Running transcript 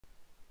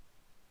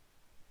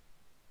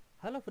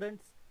Hello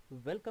friends,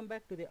 welcome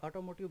back to the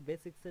automotive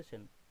basics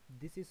session.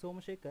 This is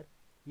Somashekar.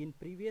 In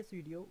previous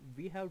video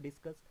we have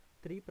discussed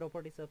 3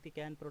 properties of the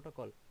CAN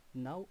protocol.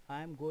 Now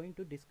I am going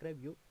to describe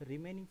you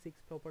remaining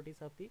 6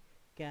 properties of the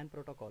CAN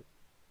protocol.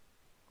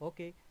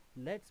 Okay,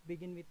 let's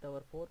begin with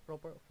our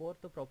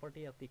fourth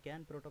property of the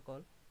CAN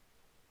protocol.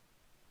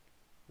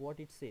 What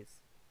it says: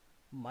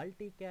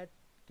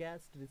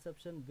 multicast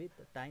reception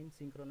with time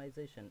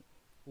synchronization.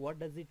 What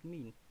does it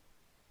mean?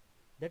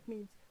 That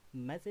means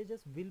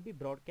messages will be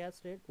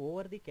broadcasted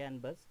over the CAN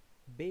bus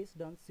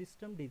based on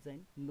system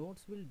design.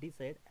 Nodes will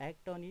decide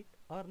act on it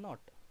or not.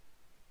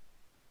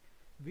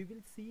 We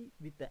will see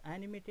with the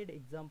animated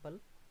example.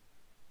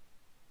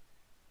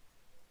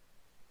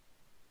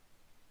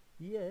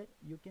 Here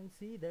you can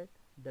see that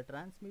the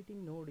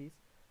transmitting node is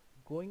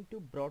going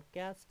to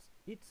broadcast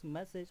its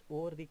message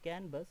over the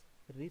CAN bus.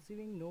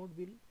 Receiving node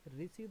will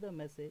receive the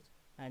message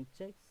and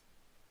checks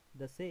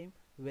the same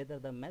whether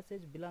the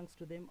message belongs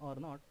to them or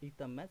not. If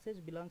the message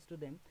belongs to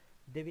them,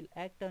 they will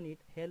act on it,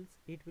 else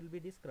it will be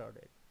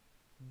discarded.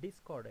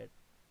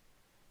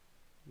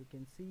 You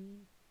can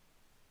see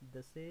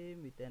the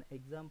same with an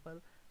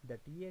example. The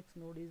TX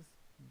node is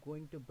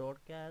going to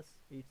broadcast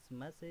its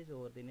message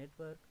over the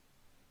network.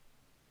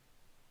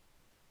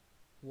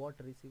 What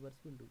receivers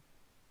will do?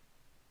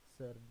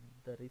 Sir,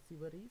 the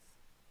receiver is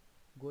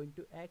going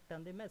to act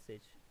on the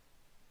message.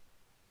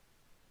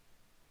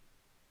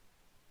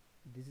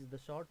 This is the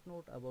short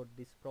note about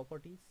these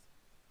properties.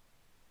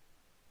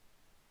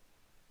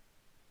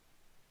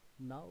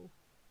 Now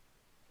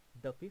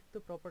the fifth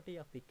property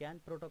of the CAN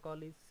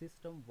protocol is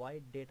system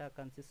wide data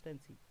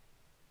consistency.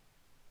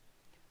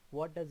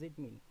 What does it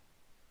mean?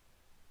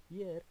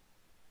 Here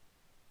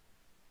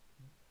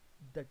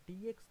the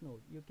TX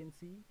node, you can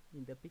see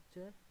in the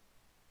picture,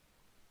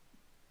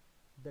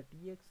 the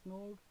TX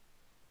node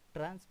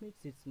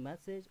transmits its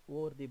message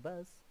over the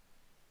bus.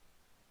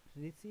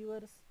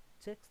 Receivers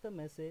checks the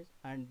message,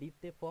 and if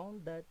they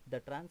found that the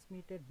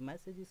transmitted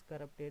message is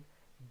corrupted,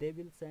 they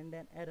will send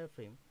an error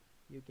frame.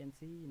 You can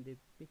see in the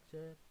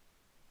picture.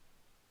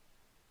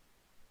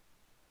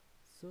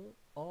 So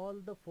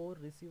all the 4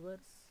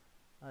 receivers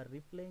are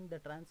replaying the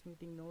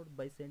transmitting node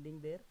by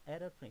sending their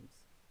error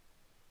frames.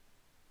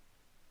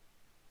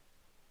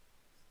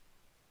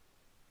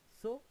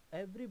 So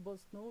every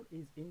bus node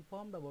is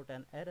informed about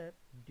an error.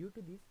 Due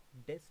to this,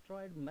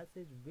 destroyed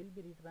message will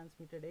be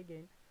retransmitted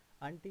again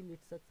until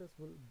it's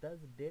successful. Thus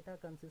data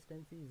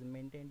consistency is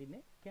maintained in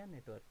a CAN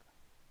network.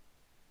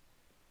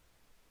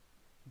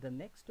 The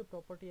next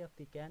property of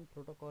the CAN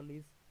protocol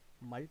is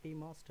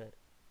Multimaster.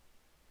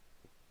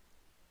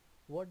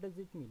 What does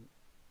it mean?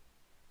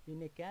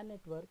 In a CAN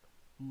network,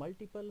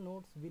 multiple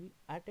nodes will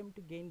attempt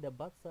to gain the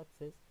bus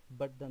access,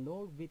 but the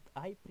node with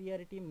high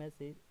priority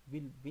message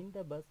will win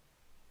the bus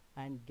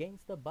and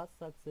gains the bus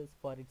access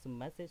for its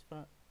message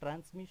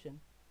transmission.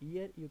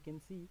 Here you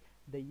can see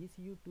the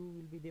ECU2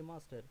 will be the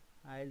master.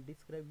 I'll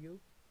describe you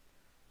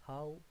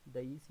how the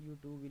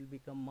ECU2 will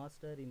become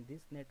master in this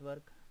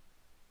network.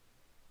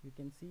 You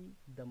can see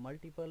the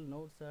multiple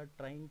nodes are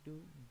trying to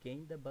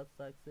gain the bus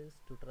access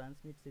to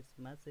transmit its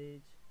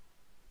message,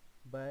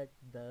 but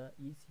the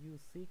ECU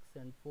 6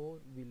 and 4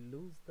 will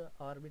lose the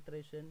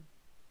arbitration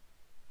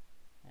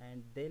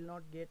and they'll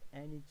not get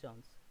any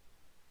chance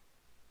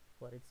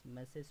for its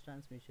message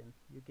transmission.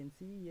 You can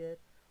see here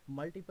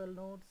multiple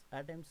nodes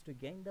attempts to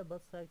gain the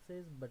bus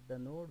access, but the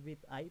node with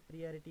high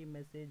priority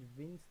message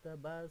wins the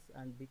bus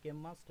and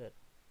became master.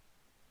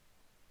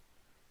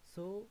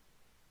 So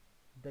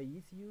the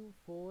ECU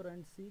 4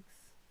 and 6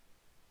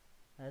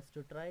 has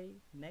to try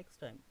next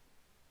time.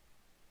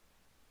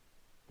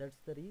 That's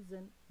the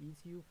reason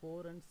ECU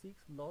 4 and 6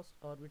 lost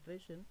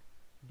arbitration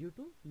due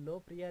to low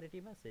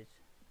priority message.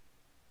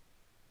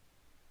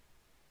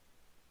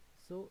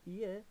 So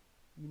here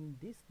in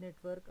this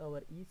network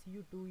our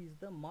ECU2 is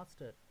the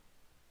master.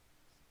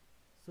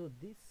 So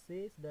this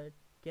says that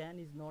CAN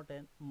is not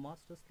a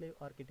master slave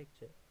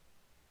architecture.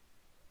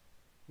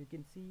 You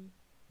can see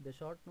the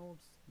short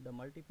nodes, the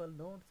multiple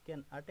nodes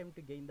can attempt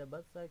to gain the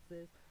bus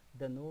access.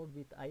 The node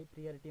with high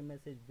priority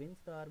message wins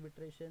the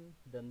arbitration.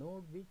 The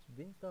node which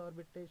wins the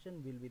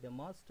arbitration will be the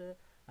master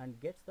and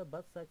gets the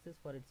bus access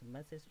for its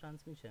message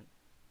transmission.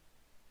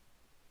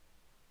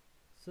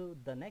 So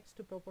the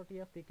next property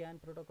of the CAN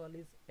protocol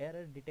is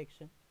error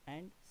detection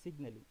and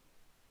signaling.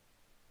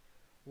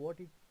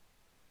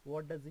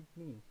 What does it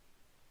mean?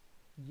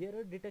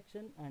 Error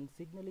detection and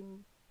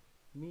signaling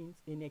means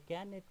in a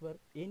CAN network,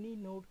 any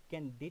node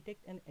can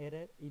detect an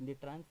error in the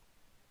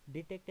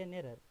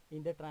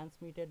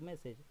transmitted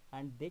message,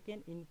 and they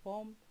can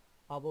inform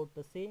about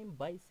the same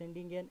by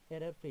sending an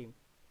error frame.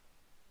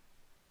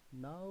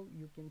 Now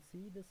you can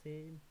see the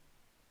same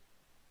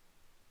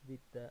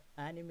with the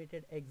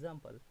animated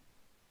example.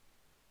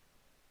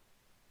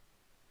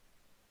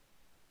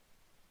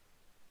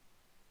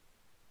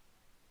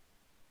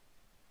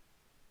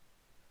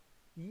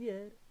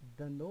 Here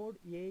the node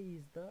A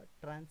is the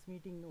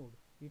transmitting node.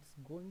 It's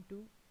going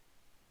to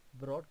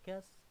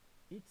broadcast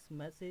its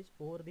message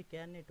over the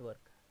CAN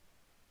network.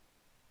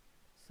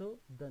 So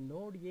the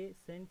node A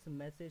sends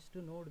message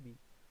to node B.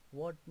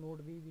 What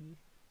node B will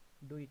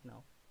do it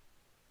now?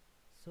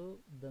 So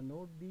the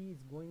node B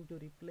is going to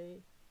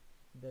reply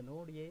the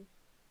node A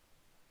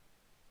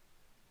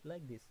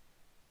like this.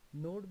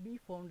 Node B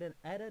found an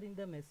error in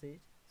the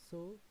message,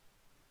 so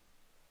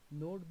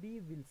node B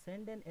will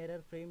send an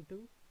error frame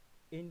to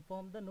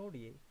inform the node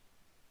A.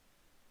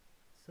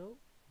 So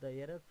the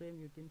error frame,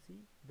 you can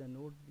see the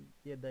node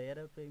B, the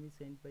error frame is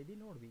sent by the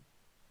node B.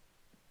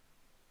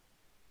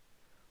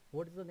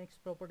 What is the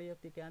next property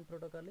of the CAN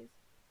protocol is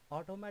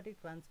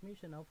automatic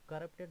transmission of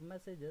corrupted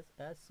messages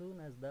as soon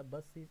as the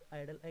bus is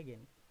idle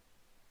again.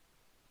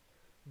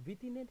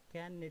 Within a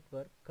CAN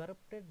network,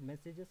 corrupted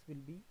messages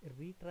will be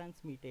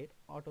retransmitted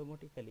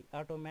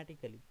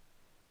automatically.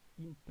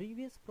 In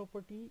previous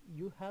property,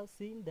 you have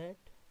seen that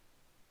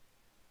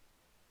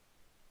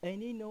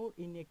any node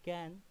in a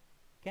CAN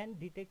can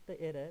detect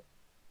the error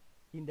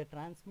in the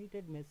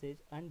transmitted message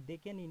and they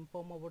can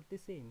inform about the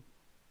same.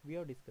 We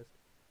have discussed.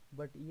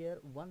 But here,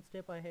 one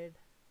step ahead,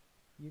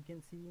 you can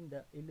see in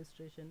the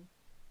illustration,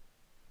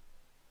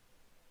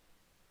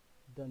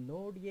 the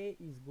node A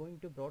is going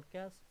to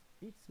broadcast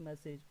its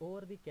message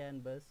over the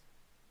CAN bus,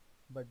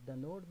 but the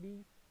node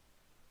B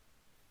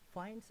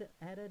finds an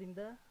error in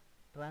the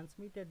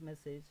transmitted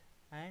message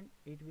and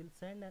it will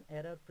send an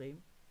error frame,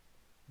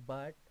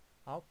 but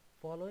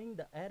following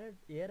the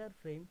error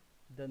frame,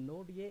 the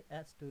node A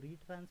has to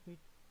retransmit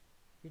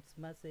its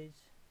message.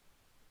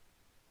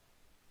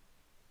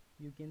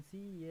 You can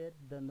see here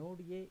the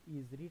node A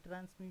is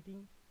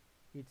retransmitting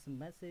its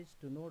message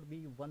to node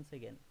B once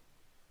again.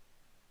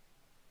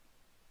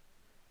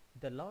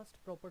 The last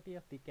property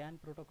of the CAN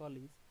protocol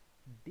is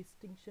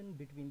distinction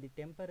between the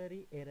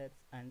temporary errors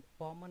and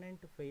permanent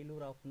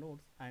failure of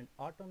nodes and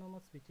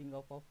autonomous switching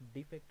off of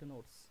defect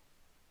nodes.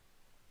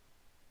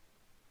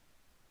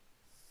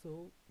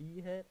 So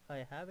here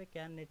I have a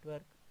CAN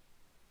network.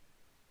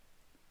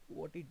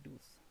 What it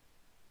does?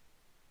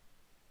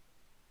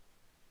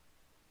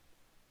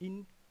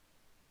 In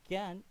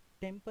CAN,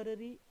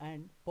 temporary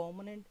and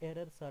permanent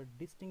errors are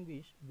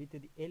distinguished with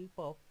the help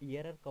of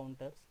error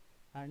counters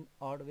and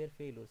hardware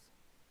failures.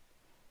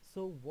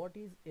 So what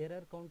is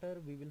error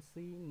counter? We will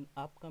see in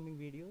upcoming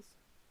videos.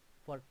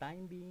 For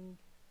time being,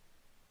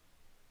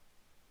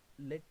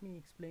 let me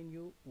explain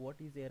you what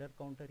is error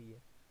counter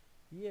here.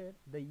 Here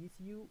the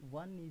ECU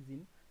 1 is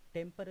in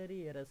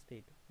temporary error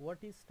state. What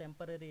is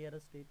temporary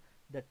error state?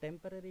 The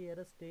temporary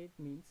error state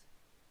means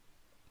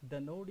the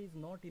node is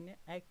not in an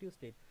active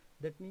state.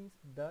 That means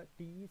the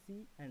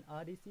TEC and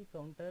REC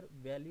counter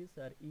values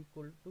are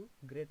equal to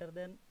greater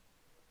than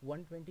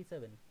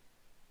 127.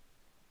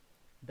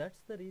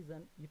 That's the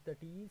reason if the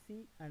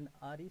TEC and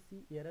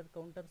REC error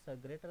counters are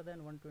greater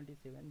than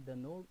 127, the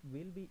node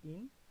will be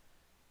in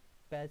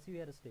passive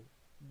error state.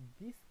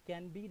 This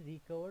can be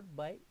recovered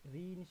by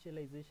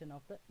reinitialization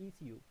of the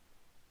ECU.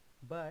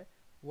 But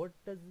what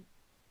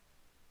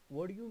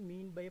do you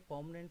mean by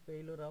permanent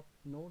failure of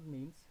node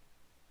means?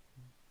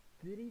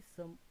 There is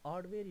some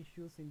hardware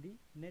issues in the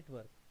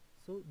network,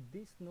 so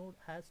this node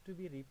has to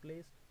be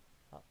replaced.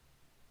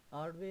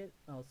 Hardware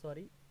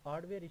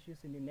issues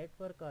in the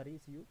network or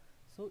ECU.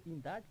 So in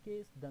that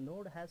case, the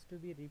node has to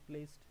be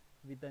replaced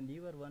with a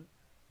newer one,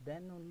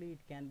 then only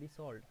it can be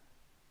solved.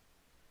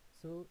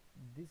 So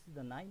this is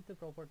the 9th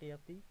property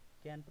of the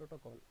CAN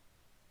protocol.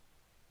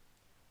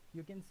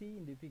 You can see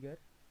in the figure,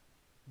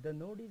 the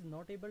node is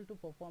not able to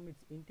perform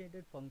its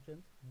intended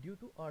functions due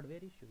to hardware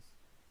issues.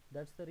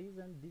 That's the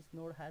reason this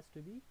node has to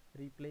be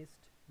replaced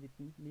with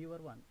newer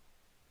one.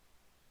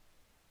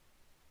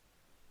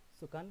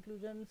 So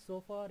conclusion,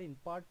 so far in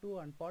part 2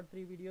 and part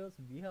 3 videos,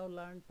 we have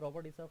learned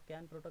properties of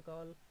CAN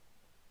protocol.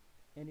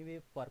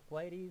 Anyway, for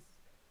queries,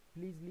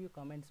 please leave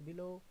comments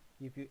below.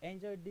 If you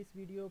enjoyed this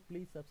video,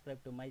 please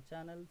subscribe to my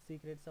channel,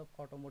 Secrets of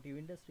Automotive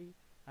Industry,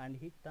 and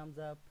hit thumbs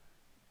up.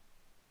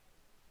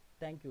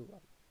 Thank you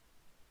all.